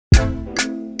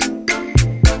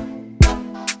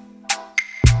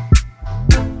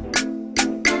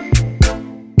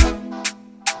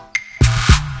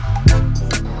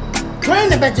Why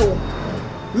the bejo?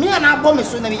 Me and I bomb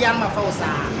so na me yan ma fa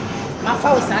Osaa. Ma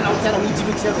fa Osaa na o tell me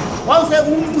jibi tell. Why say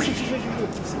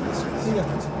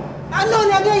I know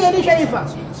na dey here dey sherifa.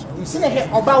 You see na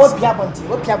oba wo pia bonti.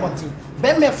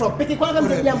 Ben me from peki kwa kam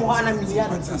dey mo ana million.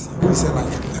 We say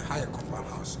like higher compound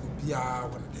house. Bia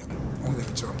one of them. On the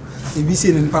job. If you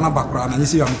see in pana background and you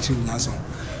see am chill nyaso.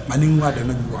 Mani nwa de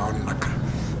na bi wa on naka.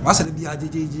 Wasa de bia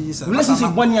jejeje say.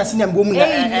 Relationship boni asi na mbom na.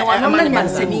 Eh, wa no na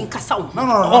nsani nkasa wo. No.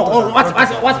 What that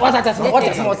say?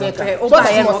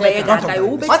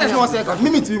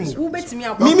 Mimi to me.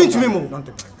 Mimi to me.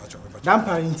 Dan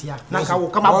parent ya. Na ka wo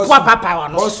kama boa papa wa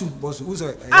no. Boss, who's a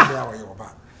area where you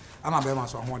ba. Ana be ma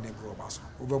so ho de grow ba so.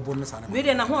 Wo be bonne sa na. We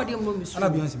de na ho de mo misu. Ana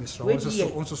bi ansi misro.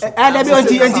 Onso so. Da bi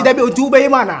onti da bi otu be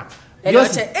mana.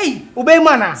 Ube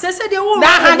mana. Se de wo. Na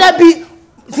hada bi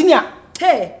senior.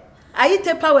 Hey, I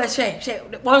te power share.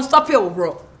 One stop you,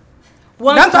 bro.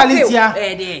 One Dan stop you.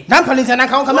 Dan palintia na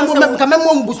ka mo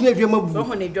mbusu na adwuma bu.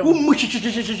 Wo ne dwom. Wo mu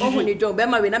hihihihih. Wo ne dwom. Be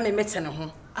ma we na me mete ne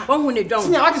ho. Wo ne dwom.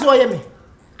 Senior, what is what you me?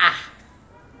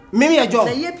 Me a John.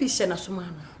 Na ye pishe na suma no.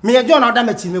 Me a John oda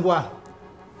meti me boa.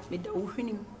 Me da wo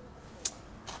hwenim.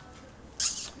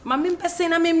 Ma me pese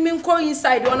na me nko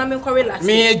inside ona me nko relax.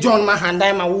 Me John ma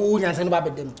handai ma wo nyansa no ba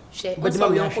bedem. She bedem ma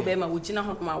nko be ma wo gina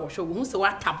ho ma wo hwe wo hu se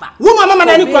wa taba. Wo mama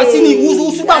dani kwasini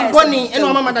usu ba mboni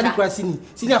eno mama dani kwasini.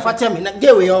 Senior fatia me na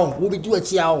gewe yo wo bi du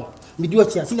achi a wo. Me du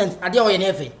achi a senior ade o ye na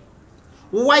efe.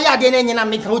 Wo wa ya ade na nyina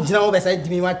me ka wo gina wo be sa di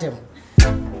me watem.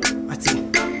 Ati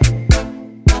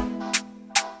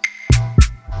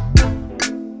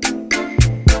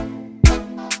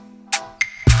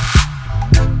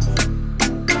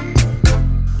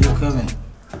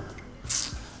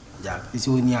It's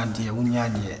only idea.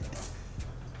 And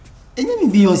you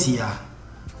be Osaa.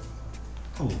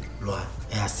 Oh, Lord,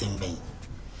 I have seen me.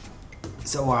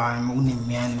 So I'm only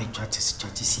man me try to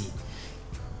see.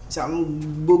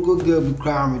 Some bogo girl be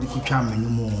crying with the kucham no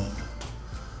more.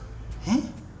 Eh?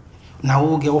 Now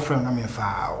we'll get offering I'm in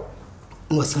foul.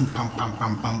 No sim pam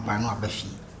no abefi.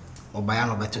 Or by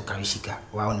an better karishika,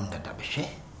 while in that abeshe.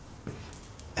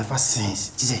 Ever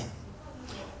since, say,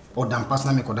 or damn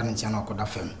personal me could channel could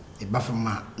have a buffer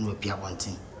man no appear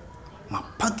wanting. My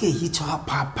package hit her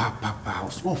papa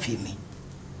was won't feel me.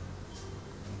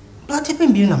 But I've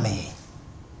been being a me.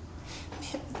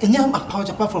 And young pouch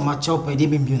apart from my chop, I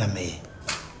didn't be a me.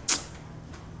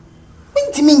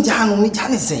 When Jan, me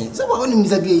Jan is saying, so what him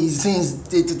is a gay since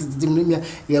the Mimia,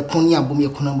 your conia, boom,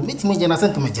 your conum, meet me and I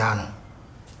sent to my Jan.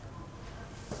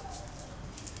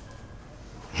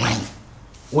 Why?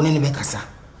 One in the Becassa.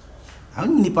 I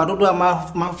only padodo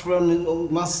my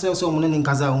friend master so many in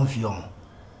Casa on film.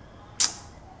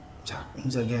 Jack,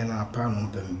 again a pan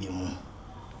on Pembium.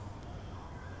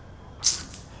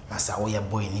 Massa, oh, your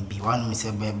boy, need be one, Miss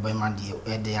By my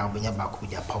dear, they are being back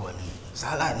with their power. So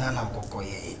I like none of Coco.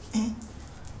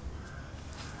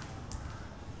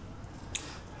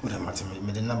 What am I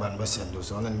made the number and best and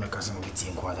those on my cousin with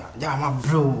you, Quada. Yeah, my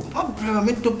bro,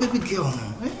 meant to baby girl.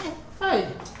 Hey.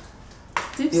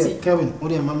 Yeah, Kevin,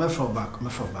 what am I for back?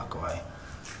 Why?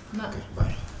 Okay,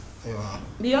 bye.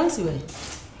 Beyonce way.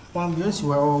 One Beyonce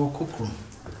were all cookroom.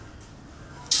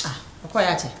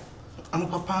 Quiet. I'm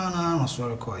papa and I'm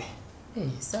sorry, Coy. Hey,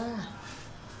 sir.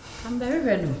 I'm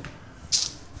very new.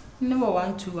 Number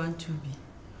 1212 B.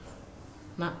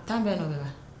 Na time be no be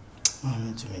ba.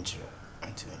 I'm to meet you.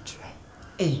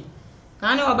 Hey.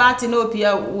 I know about no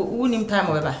pia unim time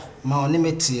o be ba. Ma oni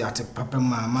meti ate papa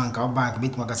ma nka bank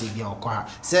bit makase bia okwa.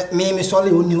 Se me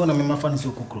solely oni ho na me mafa ne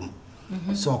so kokrom.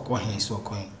 So okwa hen so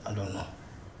okwa I don't know.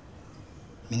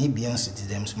 Me ni Beyonce to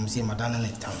them so me say madana ne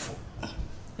tamfo.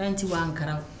 Anti wan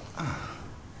kara.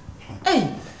 Hey.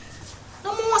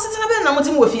 Na mo wasete na be na mo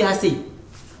tim wo fi ha sei.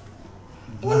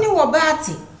 Oni wo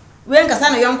baati. We nkasa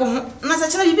na yonko na se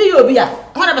kire bibi obi a.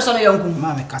 Ho na be so na yonko.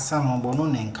 Ma me kasa no bo no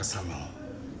ne nkasa me ho.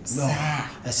 No,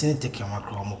 I seen it take your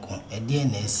macro moko. A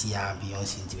DNA sia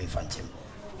Beyonce into me phantom.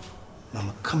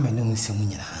 Mama come and no see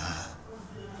munya.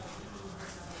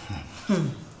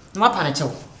 Ma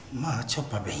panicho. Ma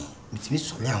chopper bay. Mit me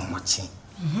so young watching.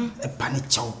 A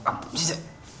panicho. She said,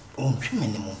 oh,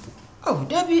 minimum. Oh,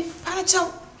 Debbie,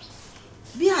 panicho.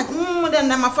 Be at more than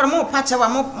my for more patch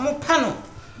of more panel.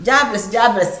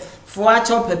 Jobless for a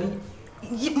chopper.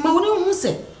 Mauno who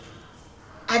said.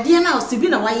 I dear now,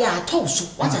 Sibina, why I told you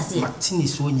what I say. Martini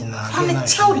swinging now. I'm a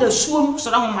child of swim,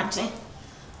 so I'm matching.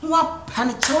 What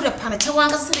panicho, the panicho,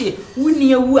 say, we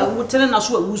near who I would tell us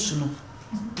what we should know.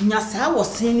 Nyasa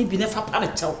was saying, be never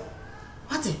panicho.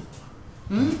 What it?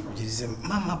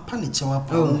 Mama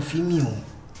panicho, female.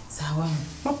 Sawan,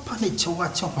 what panicho,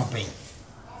 what chopper bay?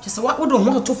 Just what would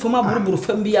want to form a burble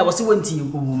family? I was wanting you.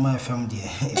 My family,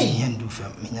 do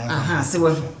fam. Aha, say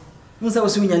what? Once I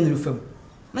was winning the film.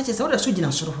 Much as all the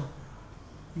Sudan sort of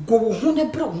go home a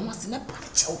bro once in a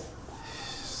patch.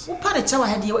 What part of chow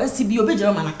had you SCB obey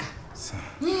Manaka?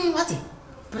 What?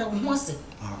 But I was it.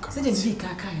 Said it be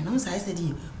Kaka, and I said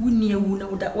you, we near wound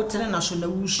out that water national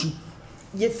wish you.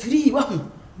 Yet 3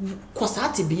 1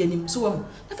 Quasati be in him, so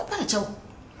never panic.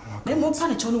 Then more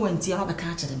panic on when Tia have a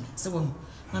catch them. So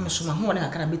I'm sure my horn I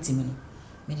can't beat him.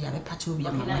 Maybe I have a patch will be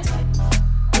a man.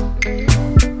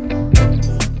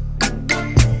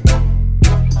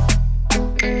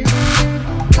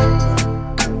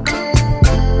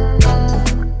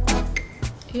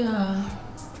 Yeah.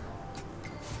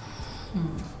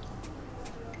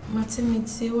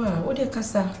 Matemiti wa, what de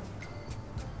kasa?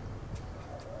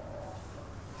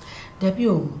 Debbie,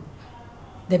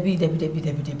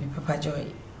 Papa Joy.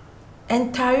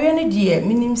 Entire ni dear,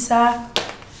 minim sa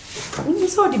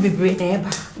the baby neighbor,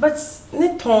 but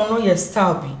ne ton no your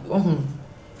style be.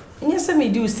 Yes, I may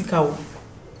do sikaw.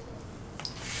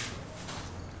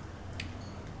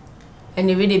 And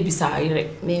you really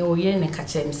beside me or yen and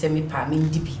catch him semi pa min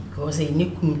dippy because a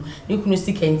nikunu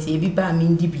stick and see ba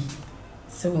min dippy.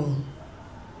 So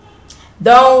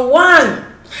don't one.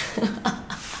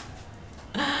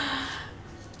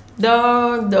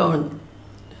 Don't.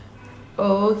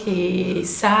 Okay,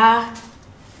 sir.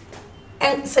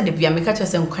 And said the Biamica to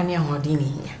some canny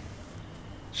hodini here.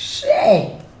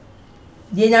 She.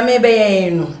 Dina may be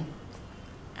no.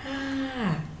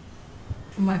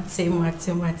 Mate.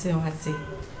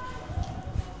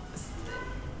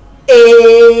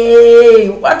 Hey,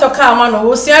 what a car man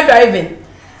who's driving?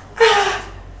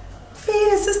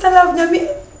 Hey, sister love me.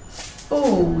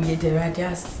 Oh, you're the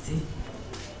radiosity.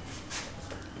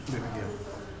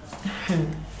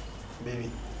 Baby.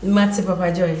 Mate,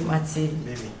 Papa Joy, Mate.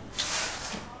 Baby.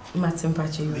 Mate and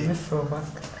Pachi, you may throw back.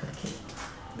 Okay.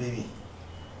 Baby.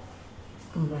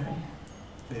 Right.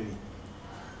 Baby.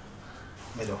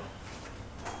 Meadow.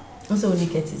 Also, when you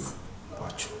get it.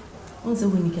 Watch. Also,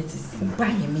 when you get it.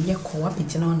 Buy me, you're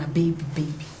co-operating on a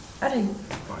baby. Are you?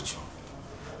 Watch.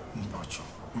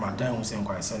 My dad was saying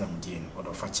quite son of Jane or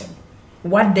the fetch him.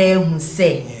 What they will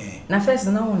say? Na first,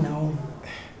 no.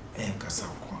 Cassa,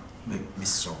 Miss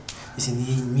So. Is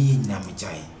in me,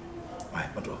 Namijay. Why,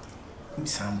 but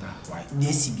Sandra, why?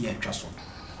 Yes, be a trust.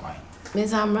 Why?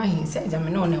 Miss Amra, he said,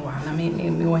 I'm no one. I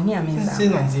mean, we were here. I mean,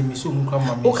 say, me so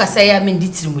come. Oka say, I'm in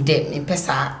ditching with them in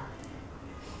Pesa.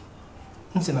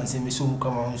 I say, me so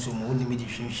come on, so only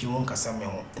meditation, she won't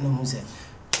Casamel. And I said,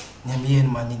 Yammy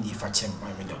and man in the fetch him,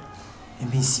 my middle. And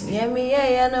be seen.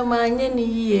 Yammy, no man any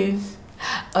year.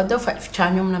 Although 5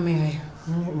 charm, Mary.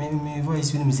 My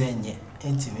voice will be saying, yet,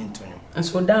 intimate. And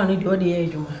so down it all the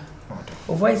age.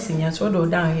 O voice in your swallow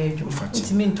down here, you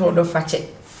fetch me to the fatchet.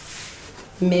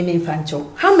 Maybe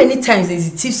Fancho. How many times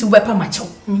is it tips to weapon macho?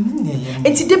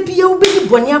 It's the Pio Biddy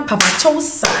Bonia Pamacho,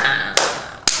 sir.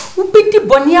 Who bid the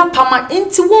Bonia Pama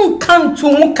into won't come to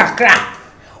Mukakra.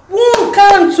 Won't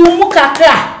come to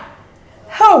Mukakra.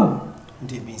 How?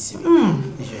 They been seen.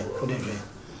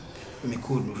 Me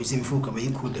could receive full come you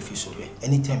could the fish away.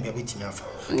 Anytime you're waiting off.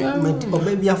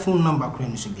 Maybe a phone number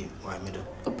crane should be why middle.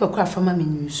 Upper craft for mammy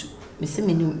news. Miss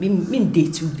mean day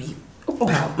to be.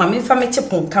 Mammy family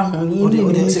chapon come home.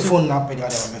 You there's a phone up with the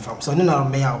other from so now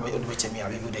may I will which me I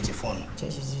will get your phone.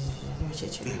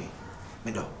 Baby.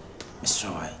 Middle. Mr.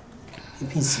 Why? He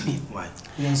pins be why?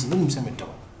 Yes, let him send me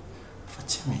door.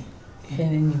 Fetch me. To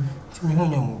me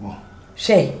on your mobile.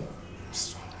 Shay.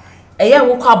 Eya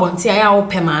wo kwabonti aya wo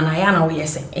pema na ya na wo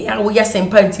yese eya wo yese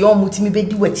mpanti o mutimi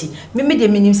bedi wachi me de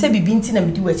menim se bibi nti na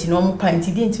medi wachi na o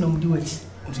mpanti de nti na medi wachi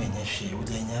wo de nya hwe wo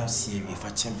de nya sie bi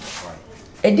fa chem boy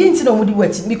e de nti na medi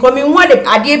wachi because me nwa de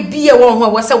ade bie wo ho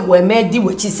wo se wo ma di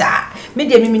wachi sa me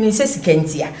de mimi se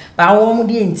sikanti a ba wo mu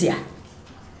de nti a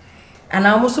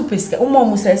ana mo so peska o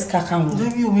mo se ska kan wo de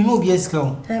bi o mi mo bi ska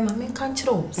wo eh ma me kan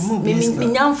chiro me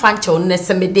nyam fa nche on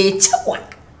se me de chewa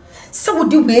so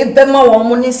would you be bema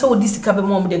woman so this cabe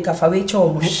mom de kafa we cho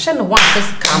mo hye no one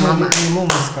first mama mo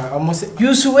muska almost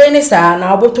you so we ni sa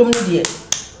na obotom de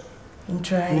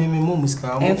try me mo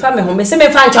muska em fa me ho me se me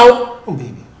fa nchaw oh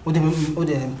baby o de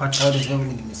empata o de se we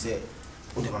ni me se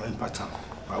o de mama empata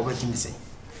ba o be me se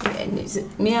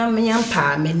me am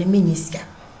pa me ne miniska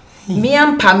me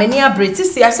am pa me ni abreti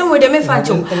si asem we de me fa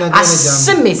nchaw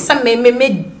aseme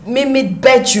me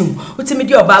bedroom utimi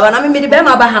di obaba na me de be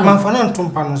ma ba ha ma fa na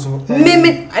ntompa no so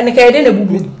me ene ka de na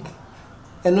bubu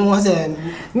eno wa se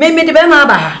me de be ma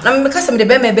ba ha na me kasa me de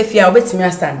be ma be fia obetimi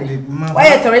astande why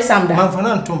you tell samda ma fa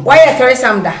na ntompa why you tell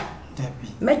samda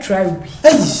me try bi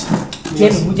hey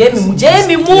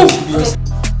jemi mu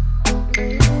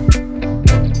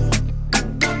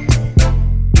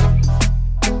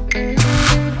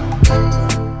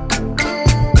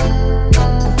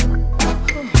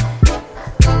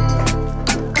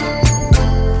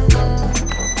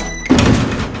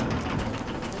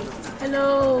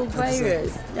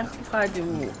serious.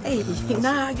 Pardon. Hey,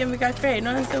 nah, give me a try.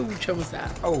 No, I'm so with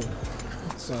Oh,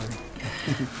 sorry.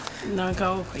 No,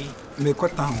 go away. Me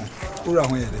cut down. Ura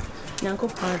ho yede. Nyanko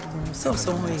pardon. So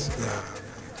way.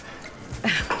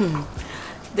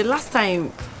 The last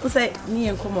time, was it me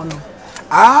and Komono?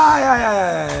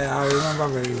 Yeah. I remember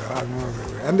very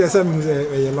well. And there's a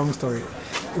long story.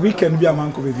 We can be a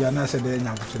man could be an answer there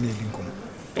now to need income.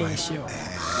 Sure.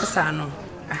 Sano.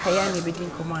 I hear anybody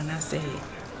come on and say.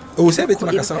 Oh, say it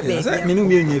like a song. Meaning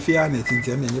me in fear and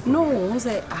it's no, was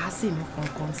I ask him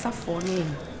for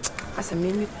name. As a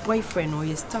mini boyfriend or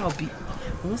your star be.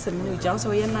 Once a minute, just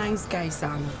so you're nice guy,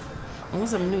 son.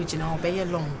 Once a minute, you know, be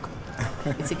long.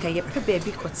 It's a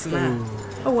baby cut now.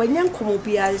 Oh, when young come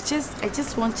be, I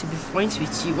just want to be friends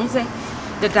with you. Once I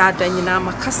the dad and you know,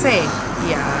 my cousin.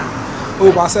 Yeah.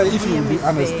 Oh, but I say if you be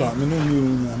honest, me know you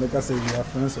make us say we are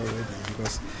friends already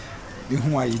because the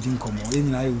who I didn't come on.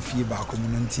 Any I will feel back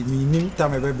community. Me name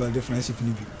time I build the friendship in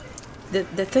you.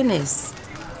 The thing is,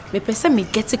 me person me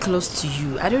get close to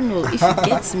you. I don't know if you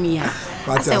get me.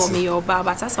 I say oh me your bar,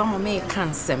 but I say me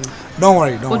cancer. Don't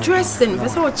worry. But dressing,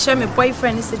 person what share my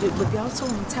boyfriend he said it would be also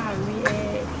entirely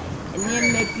and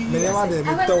then maybe. Me never dey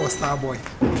me tell star boy.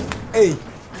 Hey.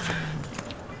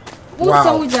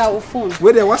 Wow. Phone.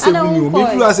 Where there was a window.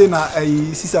 Me do say na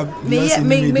sister.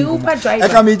 Me Uber driver. I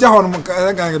can be jahon.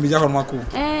 I can be jahon mako.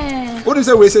 What do you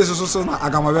say? We say so na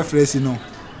agama be fresh no.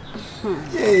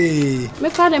 Hey. Me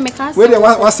father me can say. Where there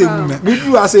was a woman. Me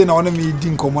do say na on me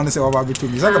din come on say oba be to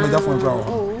me. Say can be jahon pro.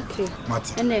 Oh okay.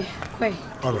 Mati. Ene, kwai.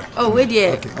 All right. Oh, where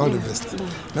there? Okay, all the best.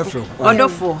 Left row.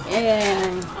 Wonderful.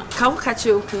 Can catch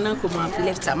you na come up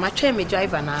left. My train me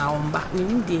driver na on back. Me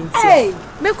need. Hey,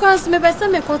 because me be say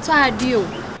me ko to adio.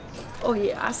 Oh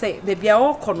yeah, I say baby I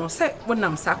all kono say when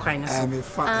I'm sakwan so. Me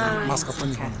fa mask upon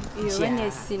you. You when you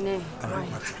see ne.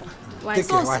 Why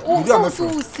so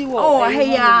see what? Oh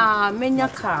hey ya, menya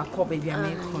car ko baby I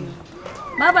make kono.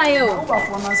 Baba yo.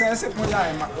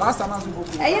 Last time I was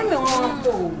go. Aye me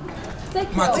won.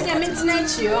 What you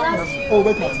maintenance you? Oh,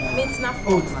 wait. Maintenance.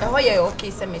 Oh yeah, okay,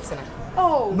 say maintenance.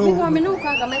 Oh, no. Because me no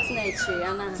kwa ga maintenance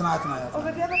ana. Tonight. Oh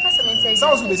baby I be pass maintenance.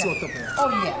 Sounds be so top. Oh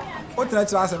yeah. What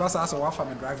tonight you ask about so one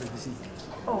family driver you see.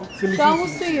 Oh. So who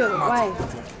see you? Why?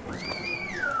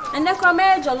 And the come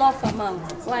jollof for mom.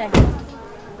 Why?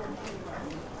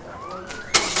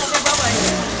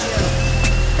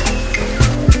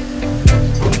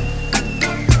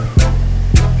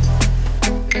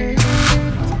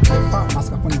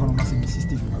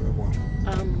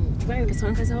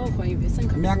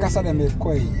 Me akasa dem e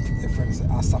koi e friend say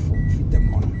asafo fit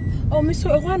dem on. Oh, me so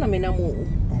e wana me na mo.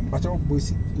 But you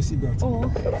bossy belt. Oh,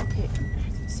 okay.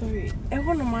 Sorry. E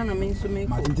wana man na me so me ko.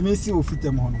 Ma ntimi si o fit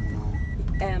dem on now.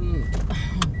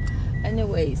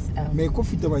 Anyways, me ko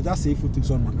fit dem just say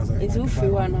photos on magazine. It's who free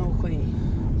one now ko.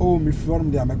 Oh, me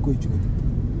from there me ko eju.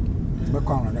 Me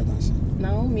ko an raga dance.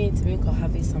 Now me to me ko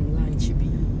have some lunch be.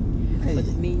 For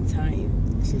the meantime.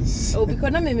 Oh,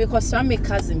 because na me because some my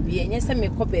cousin be and yes me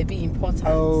ko baby important.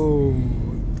 Oh,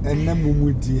 and na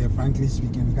mumu dear frankly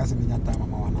speaking because me that time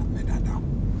mama wana me dada.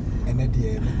 And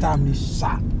the time is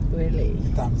sharp. Really?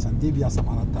 The time is and dey be some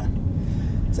other time.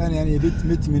 So na e bit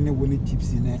meet me no one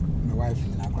tips in my wife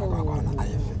na kwa na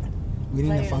IF.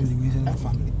 Within the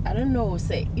family. I don't know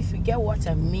say if you get what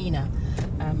I mean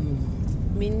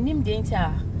me name the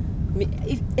entire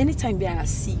if anytime I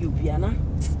see you Biana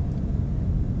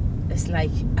it's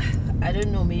like I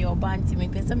don't know me your banty me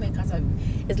person me cause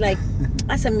it's like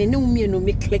as a me no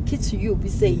me click it to you be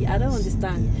say I don't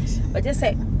understand but just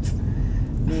say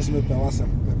no me pe wasem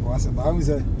but I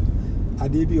say I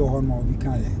dey be on ma obi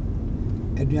kan ye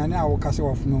aduane a wo kase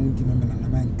wo funa unti me na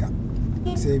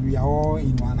menka say we are all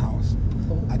in one house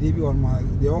I dey be on ma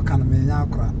they all can me nya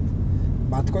akra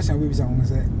but question we be say won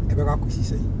say e be ka kusi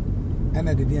say and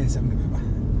I dey dey ensem ne beba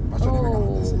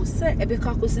oh say e be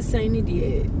ka kusi say ni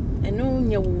dey and no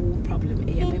problem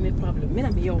me problem me na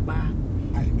me your ba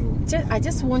I know I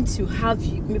just want to have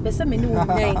you me person me no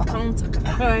encounter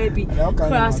crazy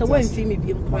class so when feel me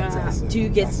be do you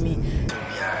get me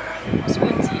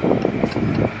sweetie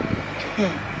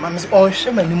Mama oh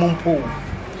shema ni mumpo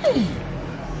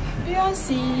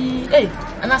Beyonce hey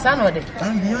and as I know that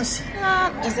Beyonce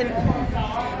is it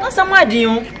na somebody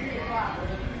you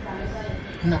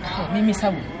na me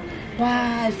sabu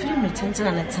why film retention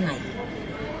na tonight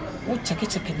wo check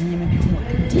ni me bi hu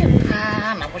die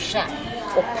pa na wo sha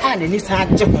o pa na ni sa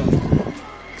je ho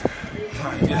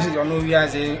you know we are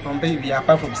say on baby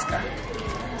apart from sika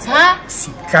sa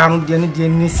sika no die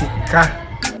ni sika